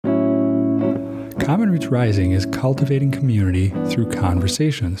Common Roots Rising is cultivating community through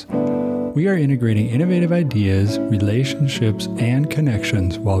conversations. We are integrating innovative ideas, relationships, and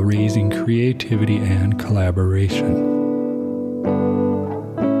connections while raising creativity and collaboration.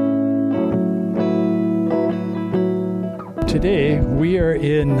 Today, we are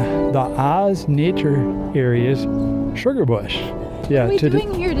in the Oz Nature Area's Sugar Bush. What are we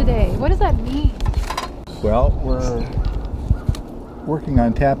doing here today? What does that mean? Well, we're working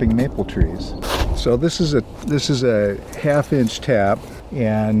on tapping maple trees. So this is a half-inch tap,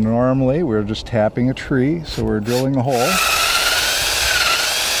 and normally we're just tapping a tree. So we're drilling a hole.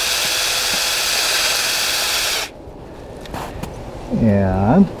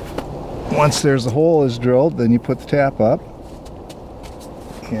 And once there's a hole is drilled, then you put the tap up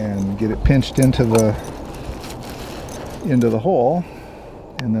and get it pinched into the hole,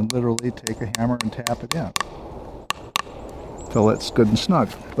 and then literally take a hammer and tap it in till it's good and snug.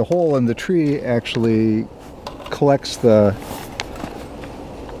 The hole in the tree actually collects the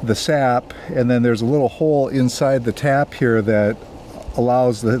sap, and then there's a little hole inside the tap here that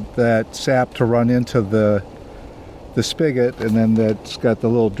allows that sap to run into the spigot, and then that's got the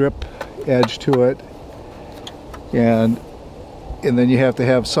little drip edge to it, and then you have to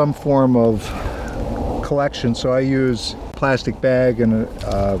have some form of collection. So I use plastic bag and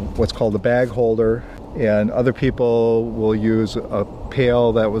what's called a bag holder, and other people will use a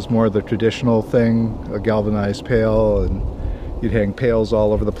pail. That was more the traditional thing, a galvanized pail, and you'd hang pails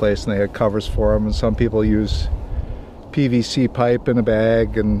all over the place and they had covers for them. And some people use PVC pipe in a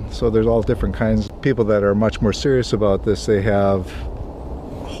bag, and so there's all different kinds. People that are much more serious about this, they have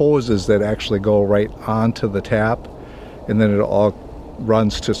hoses that actually go right onto the tap, and then it all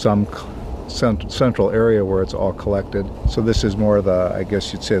runs to some central area where it's all collected. So this is more I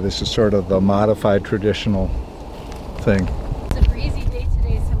guess you'd say this is sort of the modified traditional thing. It's a breezy day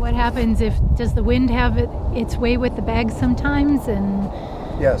today, so what happens does the wind have its way with the bags sometimes? And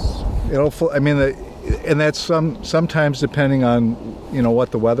yes, and that's sometimes depending on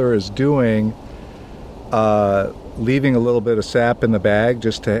what the weather is doing, leaving a little bit of sap in the bag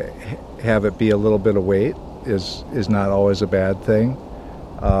just to have it be a little bit of weight is not always a bad thing.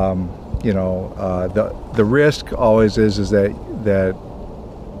 The risk always is that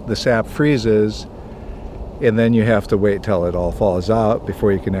the sap freezes, and then you have to wait till it all falls out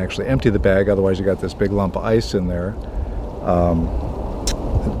before you can actually empty the bag. Otherwise, you got this big lump of ice in there.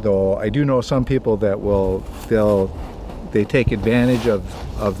 Though I do know some people that they take advantage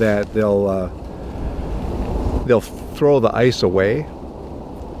of that. They'll throw the ice away,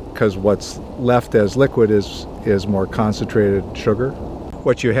 because what's left as liquid is more concentrated sugar.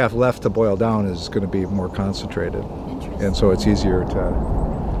 What you have left to boil down is going to be more concentrated, and so it's easier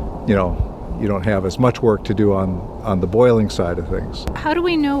to, you don't have as much work to do on the boiling side of things. How do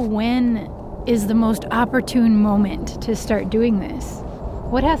we know when is the most opportune moment to start doing this?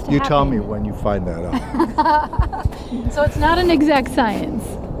 What has to happen? You tell me when you find that out. So it's not an exact science.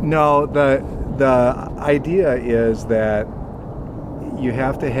 No, the idea is that you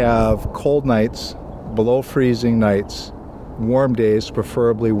have to have cold nights, below freezing nights, warm days,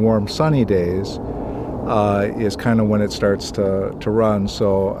 preferably warm sunny days, is kind of when it starts to run.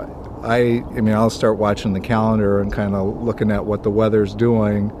 So I'll start watching the calendar and kind of looking at what the weather's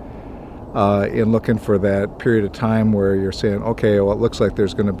doing, and looking for that period of time where you're saying, okay, well, it looks like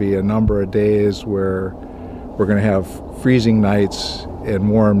there's going to be a number of days where we're going to have freezing nights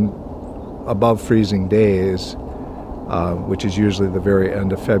and warm above freezing days, which is usually the very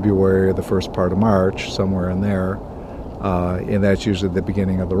end of February or the first part of March, somewhere in there. And that's usually the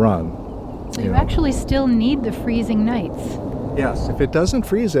beginning of the run. So you actually still need the freezing nights. Yes, if it doesn't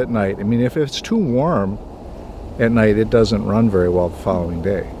freeze at night, if it's too warm at night, it doesn't run very well the following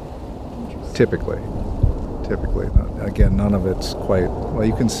day. Typically. Again, none of it's quite, well,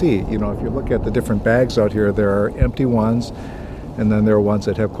 you can see, if you look at the different bags out here, there are empty ones, and then there are ones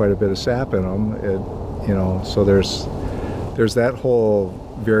that have quite a bit of sap in them. So there's that whole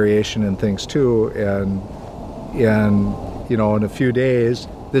variation in things too, and in a few days,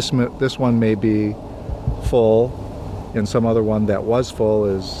 this one may be full, and some other one that was full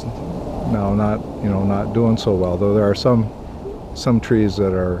is now not doing so well. Though there are some trees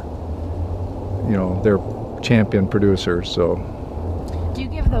that are, they're champion producers. So, do you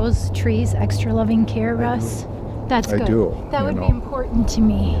give those trees extra loving care, Russ? That's good. I do. That would be important to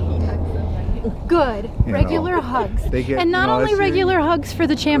me. Good. Regular hugs. And not only regular hugs for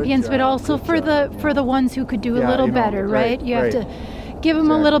the champions, but also for the ones who could do a little better, right? You have to give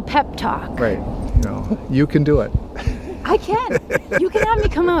them a little pep talk. Right. You can do it. I can. You can have me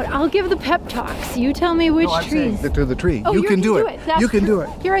come out. I'll give the pep talks. You tell me which trees. To the tree. Oh, you can do it. That's you can do it.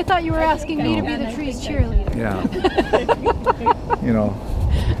 Here I thought you were asking me to be the tree's cheerleader. Yeah.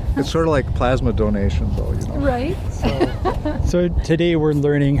 It's sort of like plasma donation, though. Right. So today we're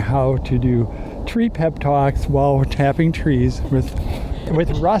learning how to do tree pep talks while tapping trees with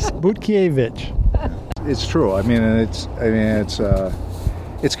Russ Butkiewicz. It's true.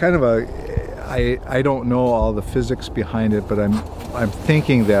 It's kind of I don't know all the physics behind it, but I'm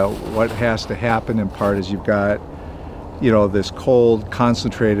thinking that what has to happen in part is you've got, this cold,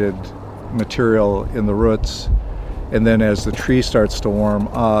 concentrated material in the roots, and then as the tree starts to warm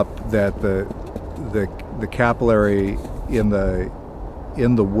up, that the capillary in the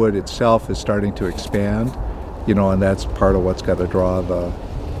wood itself is starting to expand, and that's part of what's got to draw the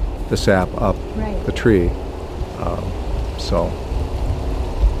sap up the tree.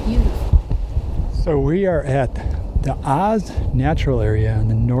 Beautiful. So we are at the Oz Natural Area on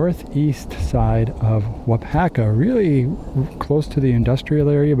the northeast side of Wapaka, really close to the industrial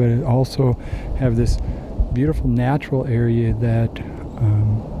area, but it also have this beautiful natural area that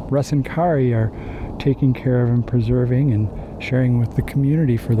Russ and Kari are taking care of and preserving and sharing with the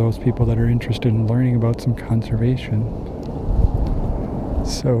community for those people that are interested in learning about some conservation.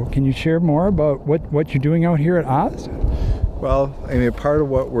 So can you share more about what you're doing out here at Oz? Well, part of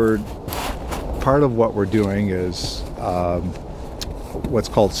what we're doing is what's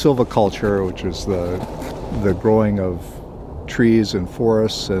called silviculture, which is the growing of trees and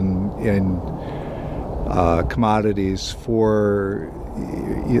forests and commodities for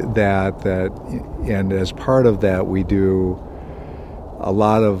that, and as part of that we do a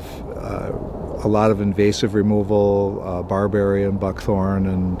lot of invasive removal, barberry and buckthorn,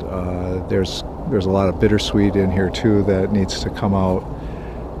 and there's a lot of bittersweet in here too that needs to come out.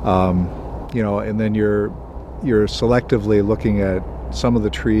 And then you're selectively looking at some of the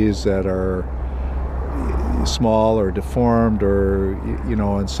trees that are small or deformed, or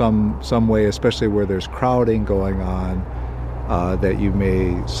in some way, especially where there's crowding going on, that you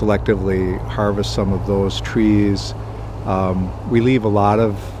may selectively harvest some of those trees. We leave a lot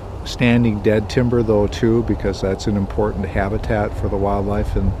of standing dead timber though too, because that's an important habitat for the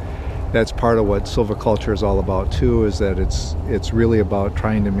wildlife, and that's part of what silviculture is all about too, is that it's really about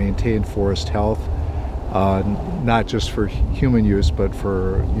trying to maintain forest health, not just for human use, but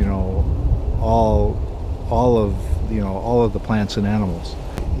for all of the plants and animals.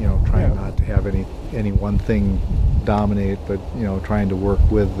 Trying not to have any one thing dominate, but trying to work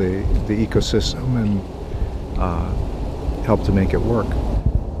with the ecosystem and help to make it work.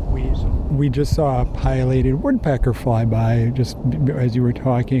 We just saw a pileated woodpecker fly by just as you were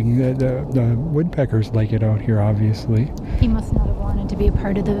talking. The woodpeckers like it out here, obviously. He must not have wanted to be a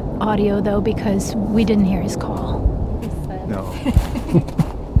part of the audio, though, because we didn't hear his call. No.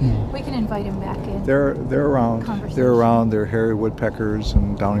 We can invite him back in. They're around. They're around. They're hairy woodpeckers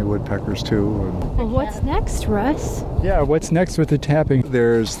and downy woodpeckers too. Well, what's next, Russ? Yeah, what's next with the tapping?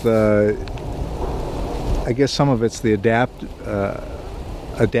 There's I guess some of it's the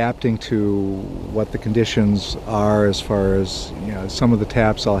adapting to what the conditions are, as far as some of the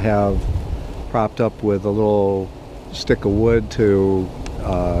taps I'll have propped up with a little stick of wood to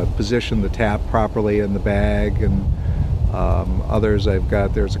position the tap properly in the bag, and others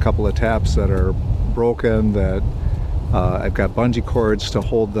there's a couple of taps that are broken that I've got bungee cords to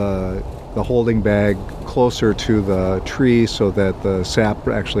hold the holding bag closer to the tree so that the sap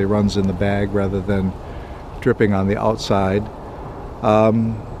actually runs in the bag rather than dripping on the outside.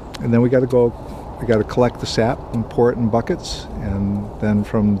 And then we got to collect the sap and pour it in buckets, and then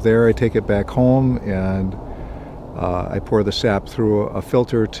from there I take it back home and I pour the sap through a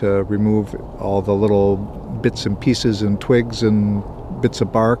filter to remove all the little bits and pieces and twigs and bits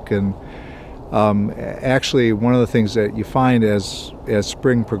of bark. And actually, one of the things that you find as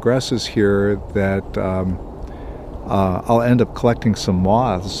spring progresses here, that I'll end up collecting some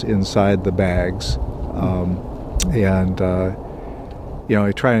moths inside the bags, and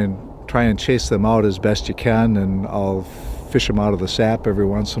you try and chase them out as best you can, and I'll fish them out of the sap every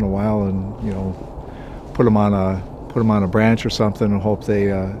once in a while, and put them on a branch or something, and hope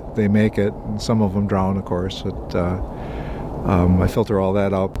they make it. And some of them drown, of course, but I filter all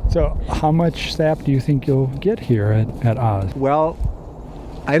that out. So, how much sap do you think you'll get here at Oz? Well,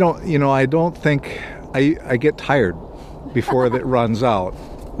 I don't think I get tired before it runs out.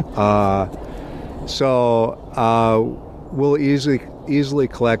 So we'll easily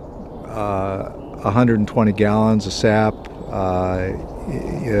collect 120 gallons of sap.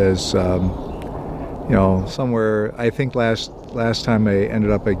 somewhere, I think last time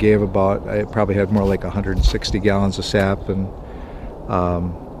I gave about, I probably had more like 160 gallons of sap, and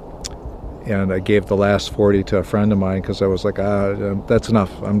I gave the last 40 to a friend of mine because I was like, that's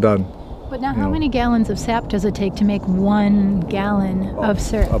enough, I'm done. But now how many gallons of sap does it take to make 1 gallon of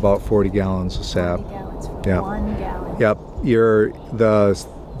syrup? About 40 gallons of sap. 40 gallons for 1 gallon. Yep.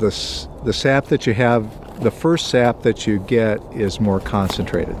 The sap that you have, the first sap that you get is more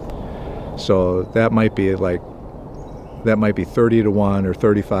concentrated. So that might be 30 to 1 or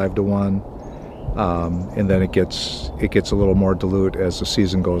 35 to 1. And then it gets a little more dilute as the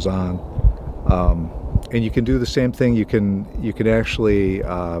season goes on. And you can do the same thing. You can actually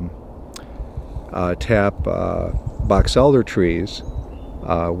tap box elder trees,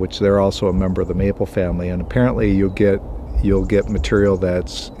 which they're also a member of the maple family, and apparently you'll get material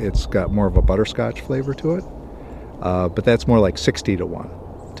it's got more of a butterscotch flavor to it, but that's more like 60 to 1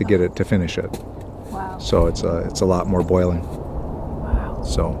 to get it to finish it. Wow. So it's a lot more boiling. Wow.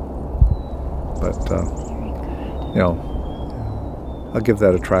 So, but Very good. I'll give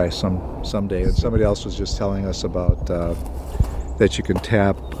that a try someday. And somebody else was just telling us about that you can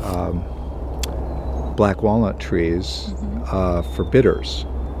tap black walnut trees for bitters.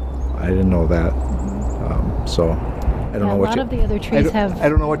 I didn't know that. So I don't know what a lot of the other trees I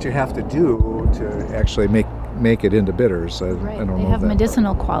don't know what you have to do to actually make it into bitters. Right. I don't they know have that.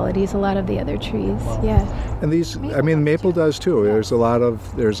 medicinal qualities. A lot of the other trees. Yeah. And these, maple does too. There's a lot of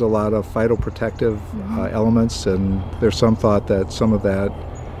phytoprotective elements, and there's some thought that some of that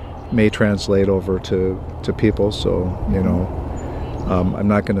may translate over to people. So I'm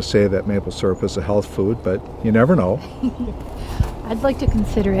not going to say that maple syrup is a health food, but you never know. I'd like to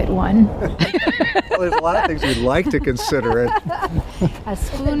consider it one. Well, there's a lot of things we'd like to consider it. A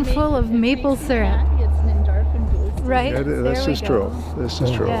spoonful of maple syrup. It's an endorphin boost. Right. This is true. This is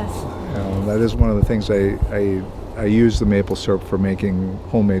true. Yes. That is one of the things I use the maple syrup for making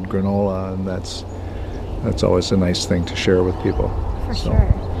homemade granola, and that's always a nice thing to share with people. For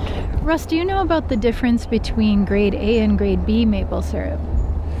sure. Russ, do you know about the difference between grade A and grade B maple syrup?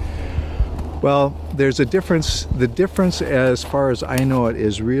 Well, there's a difference. The difference, as far as I know it,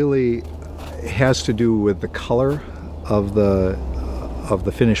 is really has to do with the color of the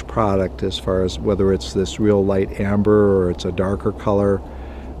finished product, as far as whether it's this real light amber or it's a darker color.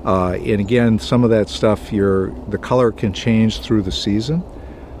 And again, some of that stuff, the color can change through the season.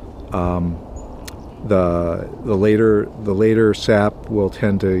 The later sap will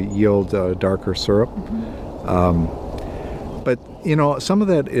tend to yield darker syrup. But some of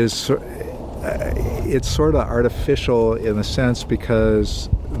that is it's sort of artificial in a sense, because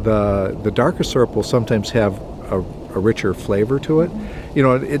the darker syrup will sometimes have a richer flavor to it.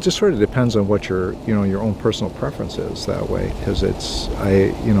 It just sort of depends on what your own personal preference is that way. Because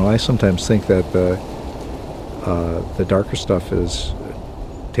I sometimes think that the darker stuff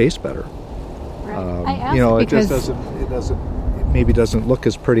tastes better. I asked because it maybe doesn't look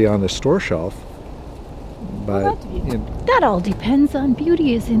as pretty on the store shelf. But that all depends on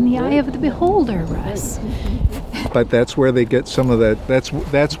beauty is in the eye of the beholder, Russ. But that's where they get some of that. That's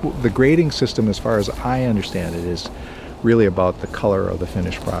the grading system, as far as I understand it, is really about the color of the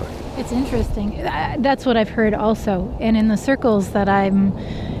finished product. It's interesting. That's what I've heard also. And in the circles that I'm,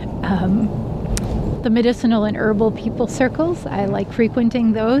 the medicinal and herbal people circles, I like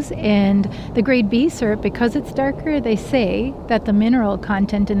frequenting those. And the grade B syrup, because it's darker, they say that the mineral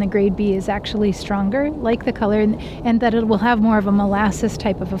content in the grade B is actually stronger, like the color, and that it will have more of a molasses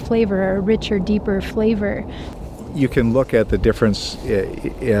type of a flavor, a richer, deeper flavor. You can look at the difference,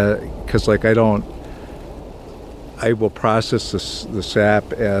 because I will process the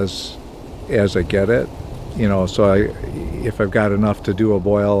sap as I get it. So if I've got enough to do a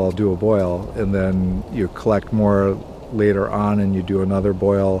boil, I'll do a boil, and then you collect more later on and you do another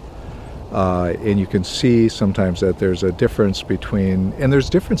boil, and you can see sometimes that there's a difference and there's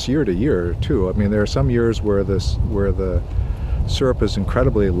difference year to year too. I mean, there are some years where the syrup is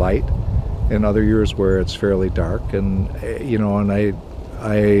incredibly light, and other years where it's fairly dark, and and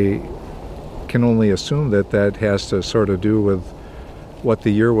I can only assume that has to sort of do with what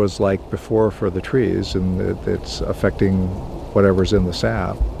the year was like before for the trees, and it's affecting whatever's in the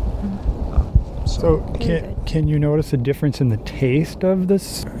sap. So can you notice a difference in the taste of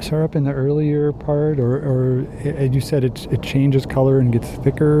this syrup in the earlier part, or as you said, it changes color and gets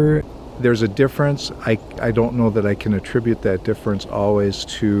thicker? There's a difference. I don't know that I can attribute that difference always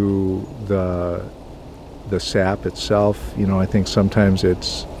to the sap itself. I think sometimes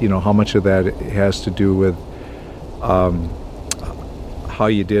it's how much of that has to do with how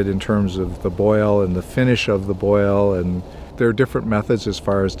you did in terms of the boil and the finish of the boil, and there are different methods as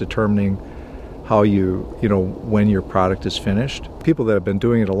far as determining how when your product is finished. People that have been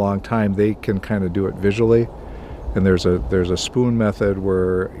doing it a long time, they can kind of do it visually. And there's a spoon method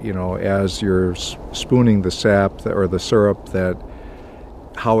where, as you're spooning the sap or the syrup, that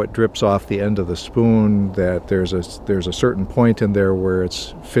how it drips off the end of the spoon, that there's a certain point in there where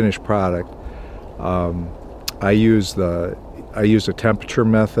it's finished product. I use a temperature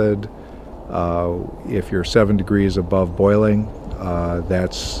method. If you're 7 degrees above boiling,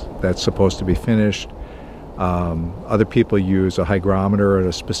 that's supposed to be finished. Other people use a hygrometer and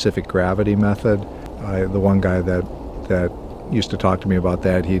a specific gravity method. The one guy that used to talk to me about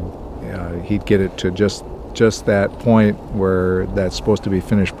that, he'd get it to just that point where that's supposed to be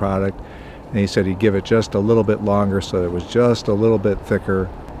finished product, and he said he'd give it just a little bit longer so it was just a little bit thicker.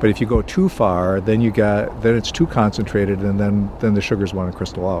 But if you go too far, then it's too concentrated, and then the sugars want to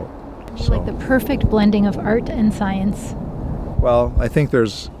crystal out. So, like the perfect blending of art and science. Well, I think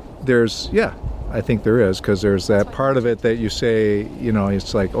I think there is, because there's that part of it that you say,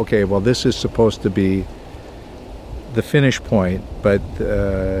 it's like, okay, well, this is supposed to be the finish point, but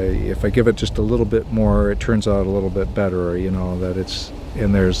if I give it just a little bit more, it turns out a little bit better, that it's,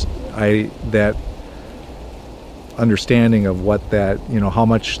 and there's that understanding of what that, how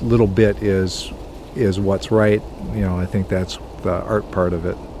much little bit is what's right. I think that's the art part of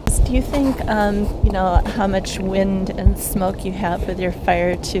it. Do you think, how much wind and smoke you have with your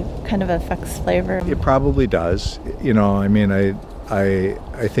fire to kind of affects flavor? It probably does. I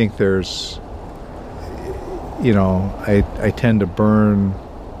think there's, I tend to burn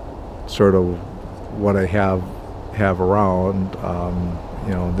sort of what I have around.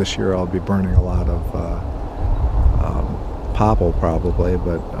 This year I'll be burning a lot of popple probably,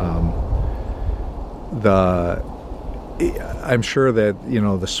 but I'm sure that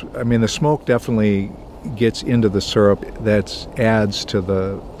the smoke definitely gets into the syrup. That adds to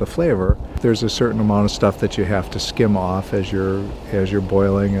the flavor. There's a certain amount of stuff that you have to skim off as you're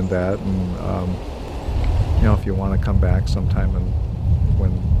boiling and that, and if you want to come back sometime and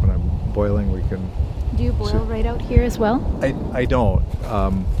when I'm boiling, we can. Do you boil right out here as well? I don't.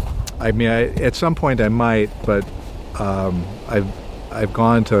 At some point I might, but I've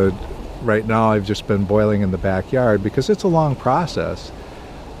gone to. Right now I've just been boiling in the backyard because it's a long process,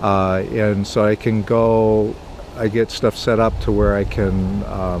 and so I get stuff set up to where I can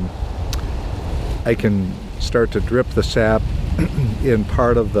start to drip the sap in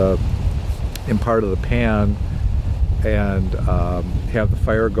part of the pan, and have the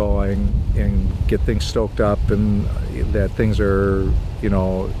fire going and get things stoked up, and that things are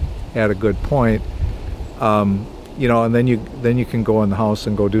at a good point. And then you can go in the house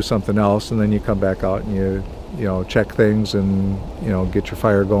and go do something else, and then you come back out and you check things and get your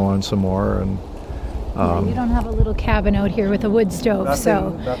fire going some more. And you don't have a little cabin out here with a wood stove,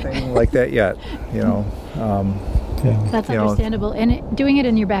 nothing like that yet. That's understandable. And doing it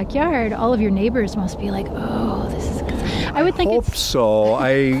in your backyard, all of your neighbors must be like, "Oh, this is." I would think. I hope so.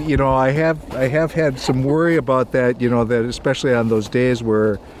 I have had some worry about that. That especially on those days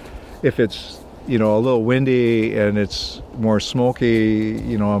where, if it's a little windy and it's more smoky,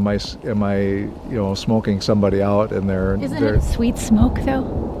 am I smoking somebody out, and Isn't it sweet smoke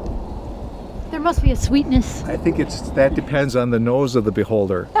though? There must be a sweetness. I think that depends on the nose of the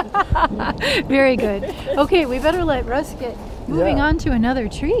beholder. Very good. Okay, we better let Russ get moving on to another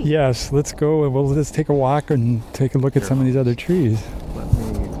tree. Yes, let's go. We'll just take a walk and take a look at some of these other trees.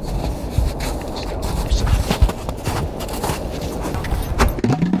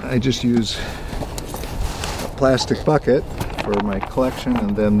 I just use a plastic bucket for my collection,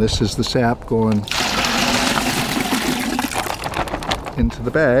 and then this is the sap going into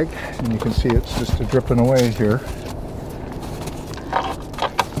the bag, and you can see it's just dripping away here.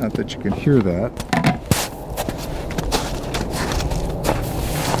 Not that you can hear that.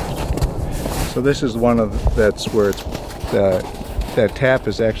 So this is one of that's where it's that tap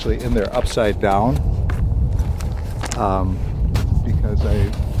is actually in there upside down, because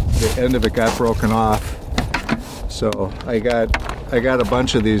the end of it got broken off. So I got a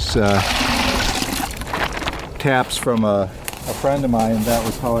bunch of these taps from a friend of mine. That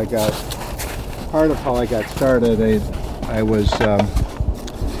was how I got part of how I got started. I was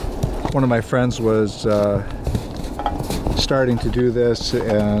one of my friends was starting to do this,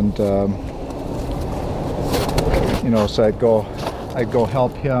 and so I'd go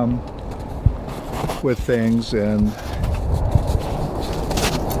help him with things. And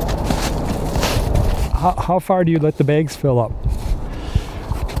how far do you let the bags fill up?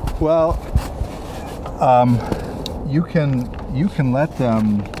 Well, you can let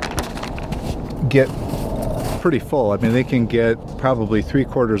them get pretty full. I mean, they can get probably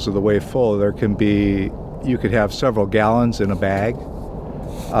 3/4 of the way full. You could have several gallons in a bag.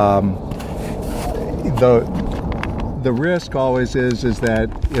 The risk always is that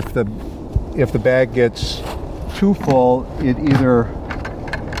if the bag gets too full, it either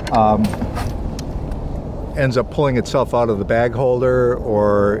ends up pulling itself out of the bag holder,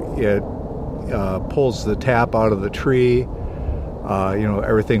 or it pulls the tap out of the tree.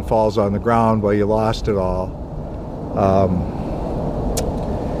 Everything falls on the ground. Well, you lost it all.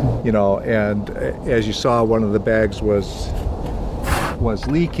 And as you saw, one of the bags was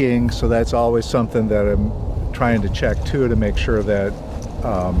leaking, so that's always something that I'm trying to check too, to make sure that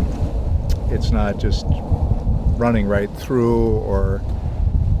it's not just running right through, or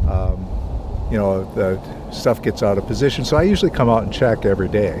the stuff gets out of position. So I usually come out and check every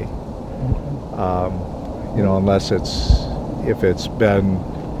day, unless if it's been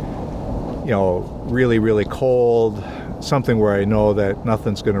really, really cold, something where I know that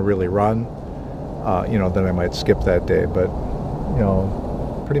nothing's going to really run, then I might skip that day. But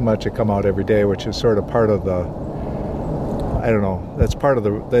pretty much I come out every day, which is sort of part of that's part of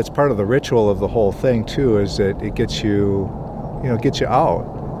the ritual of the whole thing too, is that it gets you out.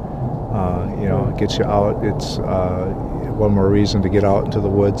 It gets you out. It's one more reason to get out into the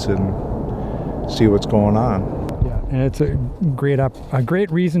woods and see what's going on. Yeah, and it's a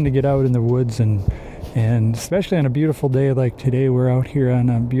great reason to get out in the woods, and especially on a beautiful day like today. We're out here on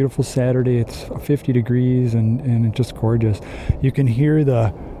a beautiful Saturday. It's 50 degrees and it's just gorgeous. You can hear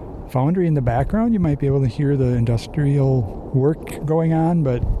the foundry in the background. You might be able to hear the industrial work going on,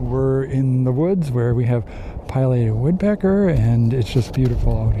 but we're in the woods where we have pileated woodpecker, and it's just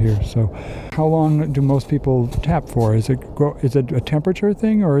beautiful out here. So how long do most people tap for? Is it a temperature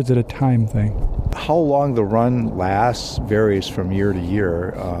thing, or is it a time thing? How long the run lasts varies from year to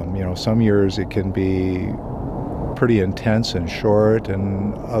year. Some years it can be pretty intense and short,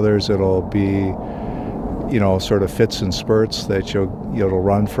 and others it'll be sort of fits and spurts that it'll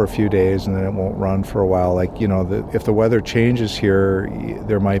run for a few days and then it won't run for a while. Like, if the weather changes here,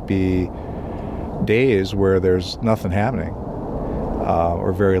 there might be days where there's nothing happening,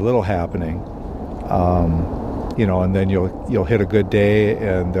 or very little happening. And then you'll hit a good day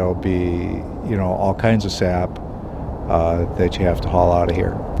and there'll be, all kinds of sap that you have to haul out of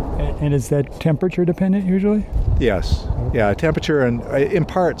here. And is that temperature dependent usually? Yes. Yeah, temperature and in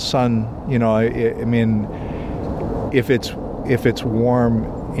part sun. If it's warm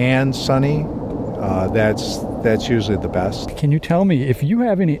and sunny, that's usually the best. Can you tell me if you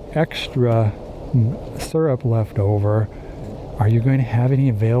have any extra syrup left over? Are you going to have any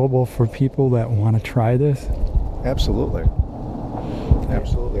available for people that want to try this? Absolutely.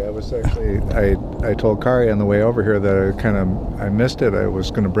 I was actually, I told Kari on the way over here that I missed it. I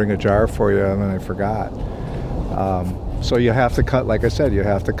was going to bring a jar for you, and then I forgot. So you have to cut, like I said, you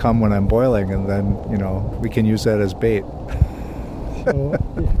have to come when I'm boiling, and then, we can use that as bait.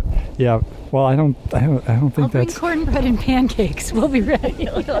 Yeah. Well, I don't think I'll that's... bring cornbread and pancakes. We'll be ready.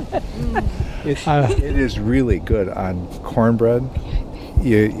 It is really good on cornbread.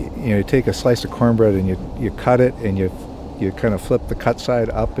 You take a slice of cornbread and you cut it, and you kind of flip the cut side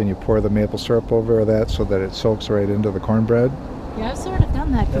up, and you pour the maple syrup over that so that it soaks right into the cornbread. Yeah, I've sort of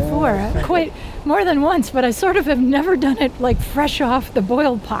done that before, quite more than once, but I sort of have never done it like fresh off the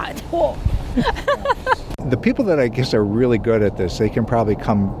boiled pot. Oh. The people that I guess are really good at this, they can probably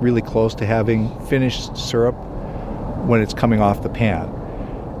come really close to having finished syrup when it's coming off the pan.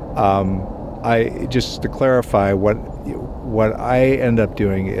 Just to clarify, what I end up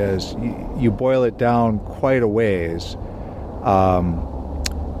doing is you boil it down quite a ways,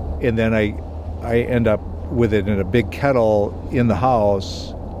 and then I end up with it in a big kettle in the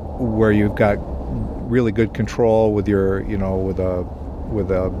house where you've got really good control with your, with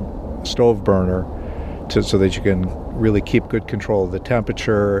a stove burner so that you can really keep good control of the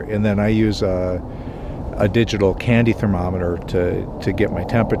temperature. And then I use a digital candy thermometer to get my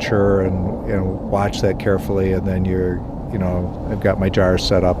temperature and watch that carefully. And then I've got my jars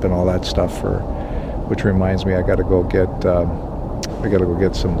set up and all that stuff which reminds me I got to go get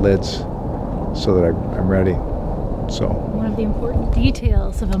some lids so that I'm ready. So one of the important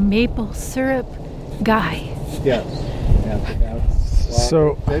details of a maple syrup guy. Yes.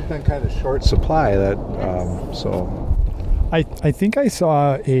 So they've been kind of short supply. I think I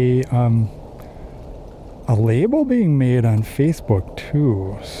saw a label being made on Facebook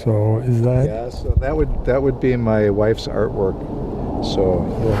too. So is that? Yeah. So that would be my wife's artwork. So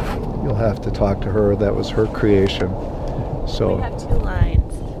you'll have to talk to her. That was her creation. So we have 2 lines.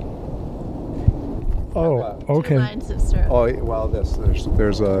 Oh, okay. 2 lines of syrup. Oh well,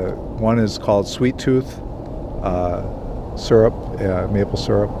 there's one is called Sweet Tooth, syrup, maple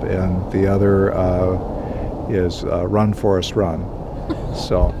syrup, and the other is Run Forest Run.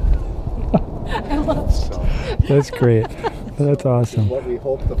 So I love it. That's great. That's awesome. What we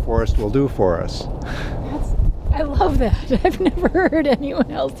hope the forest will do for us. I love that. I've never heard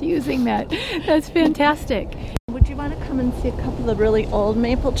anyone else using that. That's fantastic. Would you want to come and see a couple of really old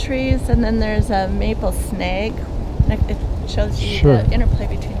maple trees? And then there's a maple snag. It shows you Sure. the interplay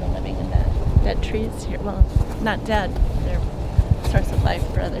between the living and the dead trees here. Well, not dead. They're a source of life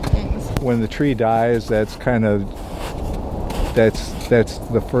for other things. When the tree dies, that's the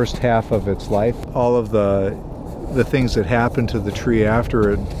first half of its life. All of the things that happen to the tree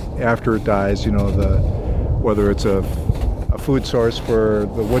after it dies, whether it's a food source for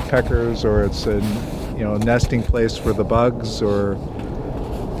the woodpeckers, or it's a nesting place for the bugs, or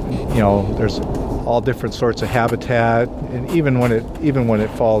there's all different sorts of habitat. And even when it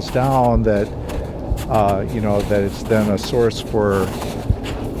falls down, that it's then a source for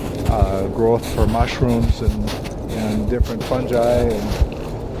growth for mushrooms and different fungi, and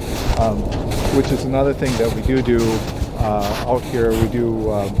which is another thing that we do out here. We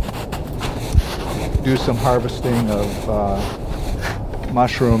do some harvesting of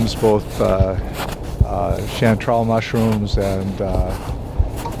mushrooms, both chanterelle mushrooms and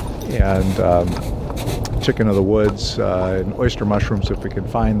chicken of the woods, and oyster mushrooms if we can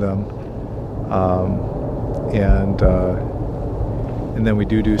find them, and then we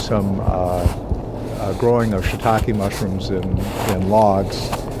do some growing of shiitake mushrooms in logs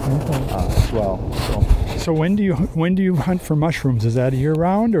as well. So when do you hunt for mushrooms? Is that year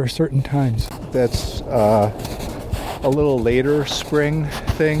round or certain times? That's a little later spring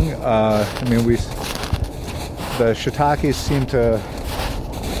thing. The shiitakes seem to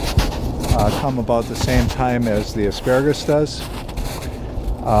come about the same time as the asparagus does,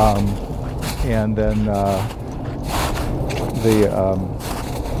 and then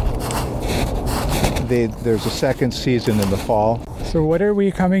there's a second season in the fall. So what are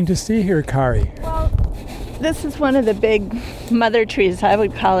we coming to see here, Kari? Well, this is one of the big mother trees, I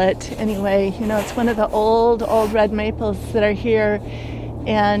would call it anyway. It's one of the old red maples that are here.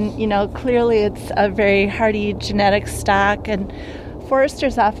 And, clearly it's a very hardy genetic stock. And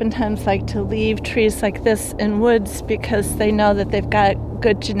foresters oftentimes like to leave trees like this in woods because they know that they've got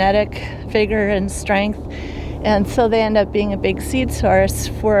good genetic vigor and strength. And so they end up being a big seed source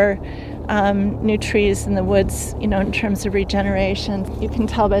for new trees in the woods, in terms of regeneration. You can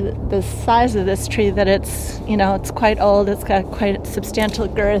tell by the size of this tree that it's quite old. It's got quite substantial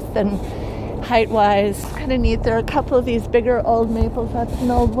girth, and height-wise, kind of neat. There are a couple of these bigger old maples. That's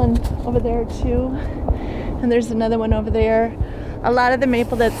an old one over there too, and there's another one over there. A lot of the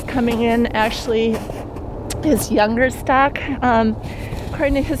maple that's coming in actually is younger stock.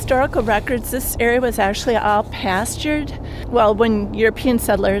 According to historical records, this area was actually all pastured. Well, when European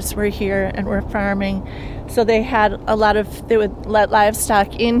settlers were here and were farming, so they would let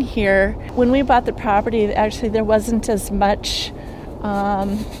livestock in here. When we bought the property, actually there wasn't as much,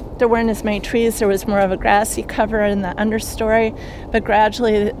 there weren't as many trees. There was more of a grassy cover in the understory, but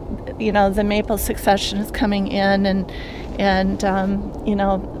gradually, the maple succession is coming in and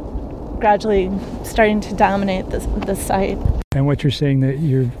gradually starting to dominate the site. And what you're saying that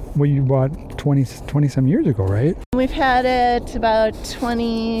you bought 20 some years ago, right? We've had it about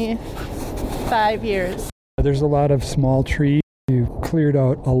 25 years. There's a lot of small trees. You cleared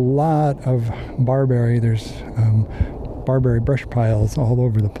out a lot of barberry. There's barberry brush piles all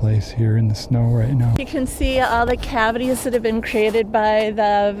over the place here in the snow right now. You can see all the cavities that have been created by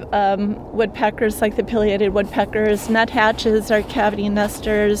the woodpeckers, like the pileated woodpeckers. Nuthatches are cavity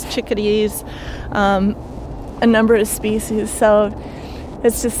nesters, chickadees, a number of species. So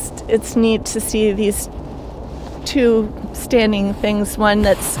it's neat to see these two standing things, one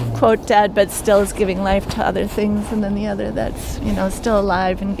that's quote dead but still is giving life to other things, and then the other that's still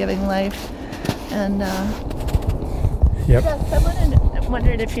alive and giving life. And Yep. yes, I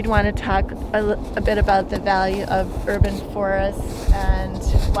wondered if you'd want to talk a bit about the value of urban forests and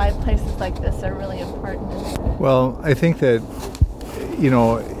why places like this are really important. Well, I think that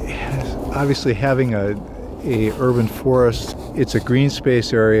obviously having a urban forest, it's a green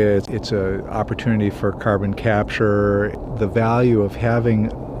space area, it's an opportunity for carbon capture. The value of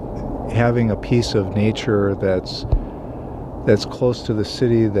having a piece of nature that's close to the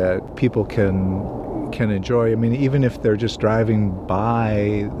city that people can enjoy. I mean, even if they're just driving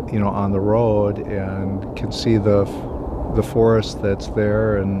by, on the road and can see the forest that's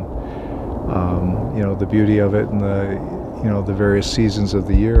there, and the beauty of it, and the various seasons of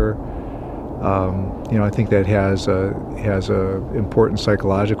the year. I think that has a important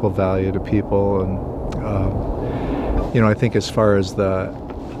psychological value to people, and I think as far as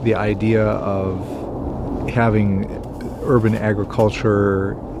the idea of having urban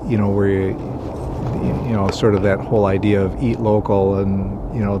agriculture, where sort of that whole idea of eat local, and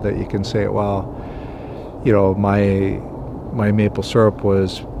that you can say, well, my maple syrup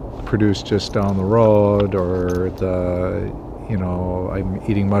was produced just down the road, or I'm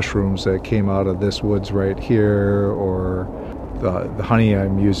eating mushrooms that came out of this woods right here, or the honey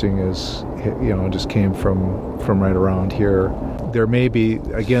I'm using is just came from right around here. There may be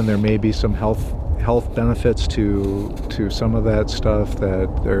some health benefits to some of that stuff,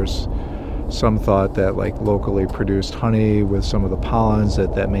 that there's some thought that like locally produced honey with some of the pollens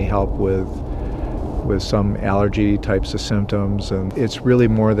that may help with some allergy types of symptoms. And it's really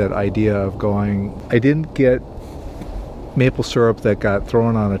more that idea of going, I didn't get maple syrup that got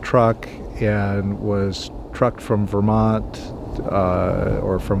thrown on a truck and was trucked from Vermont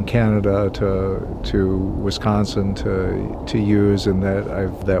or from Canada to Wisconsin to use, and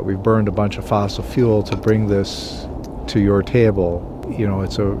that we've burned a bunch of fossil fuel to bring this to your table.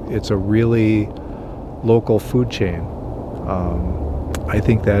 It's a really local food chain. I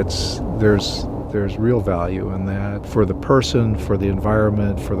think there's real value in that for the person, for the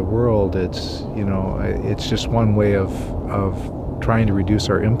environment, for the world. It's just one way of trying to reduce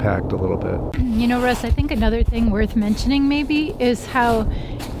our impact a little bit. Russ, I think another thing worth mentioning maybe is how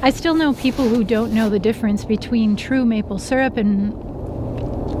I still know people who don't know the difference between true maple syrup and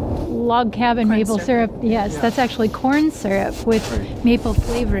log cabin corn maple syrup. Yes, yeah. That's actually corn syrup with maple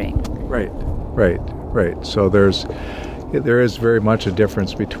flavoring. Right. So there is very much a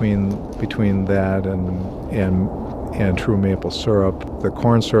difference between that and true maple syrup. The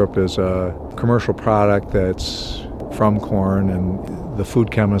corn syrup is a commercial product that's from corn, and the food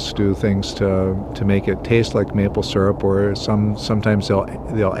chemists do things to make it taste like maple syrup, or sometimes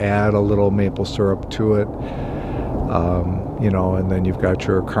they'll add a little maple syrup to it, and then you've got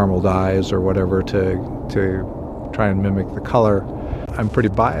your caramel dyes or whatever to try and mimic the color. I'm pretty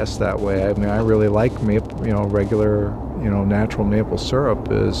biased that way. I mean, I really like regular, natural maple syrup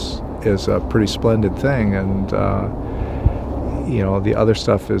is a pretty splendid thing, and the other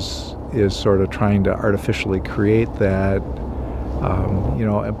stuff is sort of trying to artificially create that,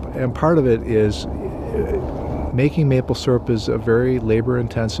 and part of it is making maple syrup is a very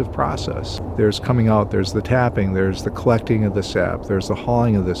labor-intensive process. There's the tapping, there's the collecting of the sap, there's the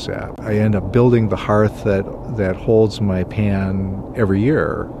hauling of the sap. I end up building the hearth that holds my pan every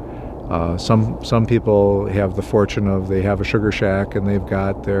year. Some people have the fortune of they have a sugar shack and they've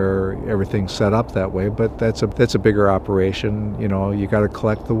got their everything set up that way, but that's a bigger operation. You got to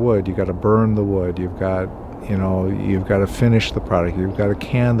collect the wood, you got to burn the wood, you've got to finish the product, you've got to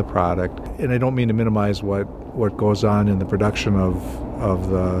can the product. And I don't mean to minimize what goes on in the production of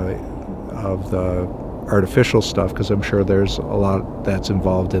the artificial stuff, because I'm sure there's a lot that's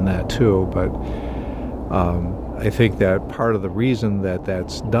involved in that too, but I think that part of the reason that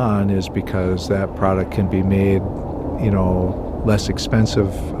that's done is because that product can be made, less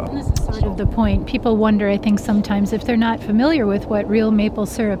expensive. And this is sort of the point. People wonder, I think, sometimes if they're not familiar with what real maple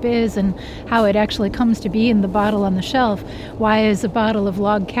syrup is and how it actually comes to be in the bottle on the shelf, why is a bottle of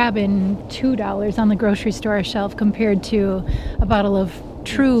Log Cabin $2 on the grocery store shelf compared to a bottle of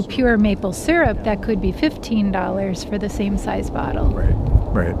true pure maple syrup that could be $15 for the same size bottle?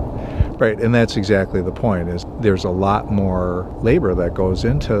 Right, and that's exactly the point. Is there's a lot more labor that goes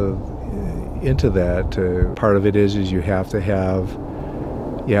into that. Part of it is you have to have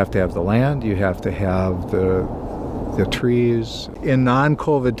the land, you have to have the trees. In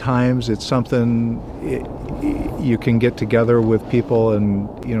non-COVID times, it's something you can get together with people, and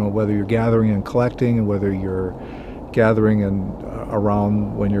whether you're gathering and collecting, and whether you're gathering and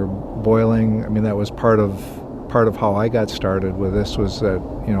around when you're boiling. I mean, that was part of how I got started with this, was that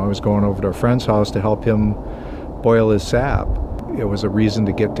I was going over to a friend's house to help him boil his sap. It was a reason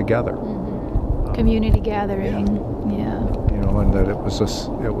to get together. Mm-hmm. Community gathering. Yeah. And that it was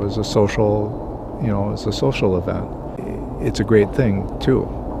a social event. It's a great thing too.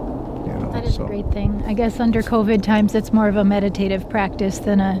 That is a great thing. I guess under COVID times, it's more of a meditative practice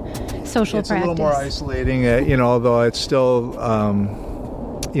than a social practice. It's a little more isolating, although it's still,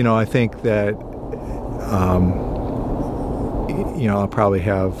 I think that. I'll probably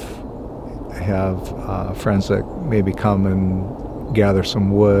have friends that maybe come and gather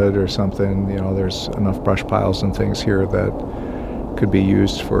some wood or something. There's enough brush piles and things here that could be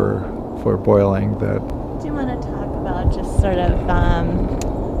used for boiling. That. Do you want to talk about just sort of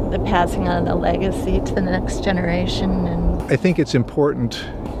the passing on the legacy to the next generation? And I think it's important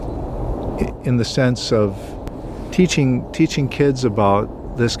in the sense of teaching kids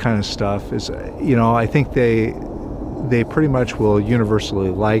about this kind of stuff. Is I think they pretty much will universally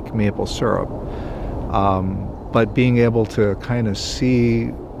like maple syrup. But being able to kind of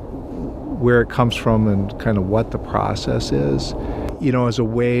see where it comes from and kind of what the process is, as a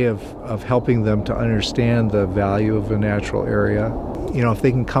way of helping them to understand the value of a natural area. If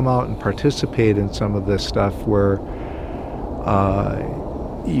they can come out and participate in some of this stuff where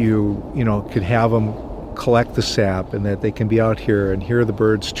you could have them collect the sap, and that they can be out here and hear the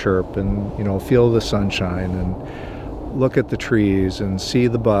birds chirp and, feel the sunshine and look at the trees and see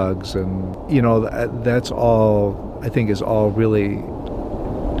the bugs. And, that's all, I think, is all really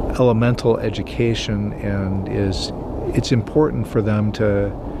elemental education, and it's important for them to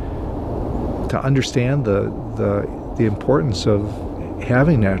understand the importance of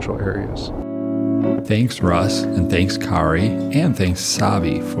having natural areas. Thanks, Russ, and thanks, Kari, and thanks,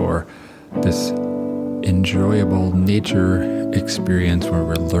 Savi, for this enjoyable nature experience where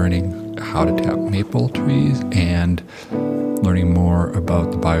we're learning how to tap maple trees and learning more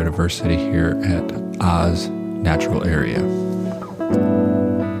about the biodiversity here at Oz Natural Area.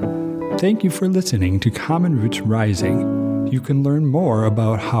 Thank you for listening to Common Roots Rising. You can learn more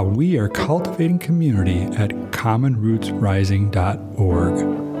about how we are cultivating community at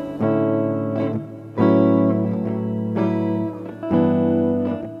commonrootsrising.org.